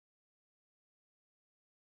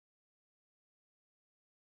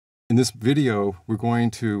In this video, we're going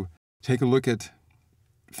to take a look at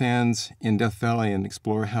fans in Death Valley and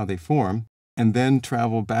explore how they form, and then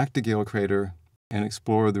travel back to Gale Crater and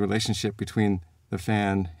explore the relationship between the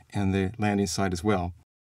fan and the landing site as well.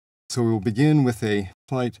 So we'll begin with a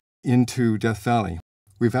flight into Death Valley.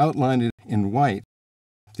 We've outlined it in white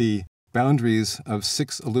the boundaries of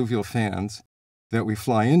 6 alluvial fans that we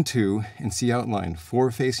fly into and see outlined,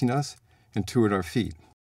 4 facing us and 2 at our feet.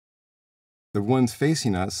 The ones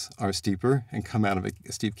facing us are steeper and come out of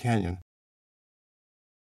a steep canyon.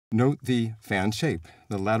 Note the fan shape.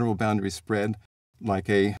 The lateral boundary spread like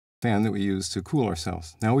a fan that we use to cool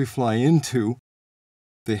ourselves. Now we fly into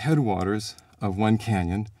the headwaters of one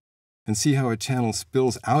canyon and see how a channel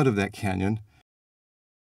spills out of that canyon,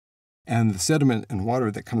 and the sediment and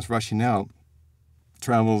water that comes rushing out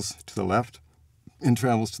travels to the left and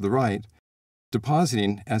travels to the right,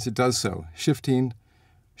 depositing as it does so, shifting,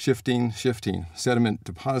 sediment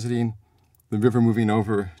depositing, the river moving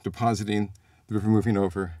over, depositing, the river moving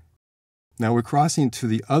over. Now we're crossing to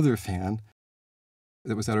the other fan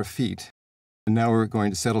that was at our feet, and now we're going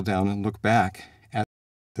to settle down and look back at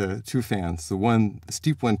the 2 fans, the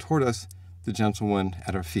steep one toward us, the gentle one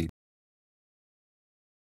at our feet.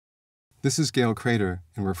 This is Gale Crater,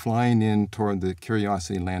 and we're flying in toward the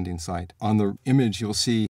Curiosity landing site. On the image, you'll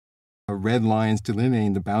see red lines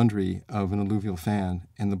delineating the boundary of an alluvial fan,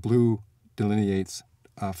 and the blue delineates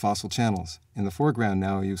fossil channels. In the foreground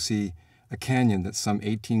now, you see a canyon that's some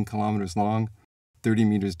 18 kilometers long, 30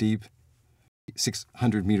 meters deep,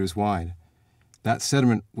 600 meters wide. That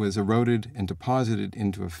sediment was eroded and deposited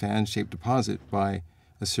into a fan-shaped deposit by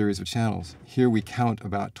a series of channels. Here we count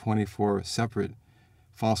about 24 separate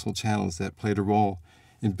fossil channels that played a role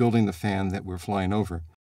in building the fan that we're flying over.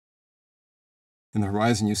 In the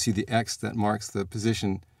horizon, you see the X that marks the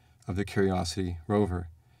position of the Curiosity rover.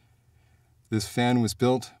 This fan was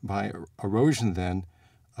built by erosion then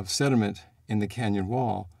of sediment in the canyon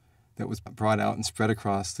wall that was brought out and spread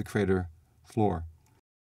across the crater floor.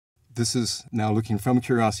 This is now looking from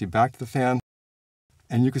Curiosity back to the fan,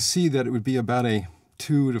 and you can see that it would be about a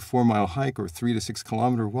 2 to 4 mile hike or 3 to 6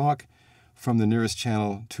 kilometer walk from the nearest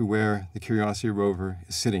channel to where the Curiosity rover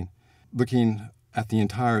is sitting. Looking at the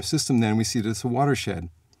entire system then, we see that it's a watershed,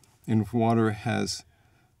 and water has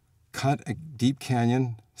cut a deep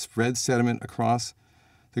canyon, spread sediment across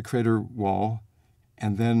the crater wall,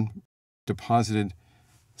 and then deposited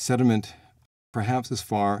sediment perhaps as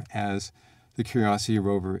far as the Curiosity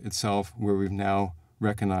rover itself, where we've now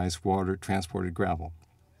recognized water-transported gravel.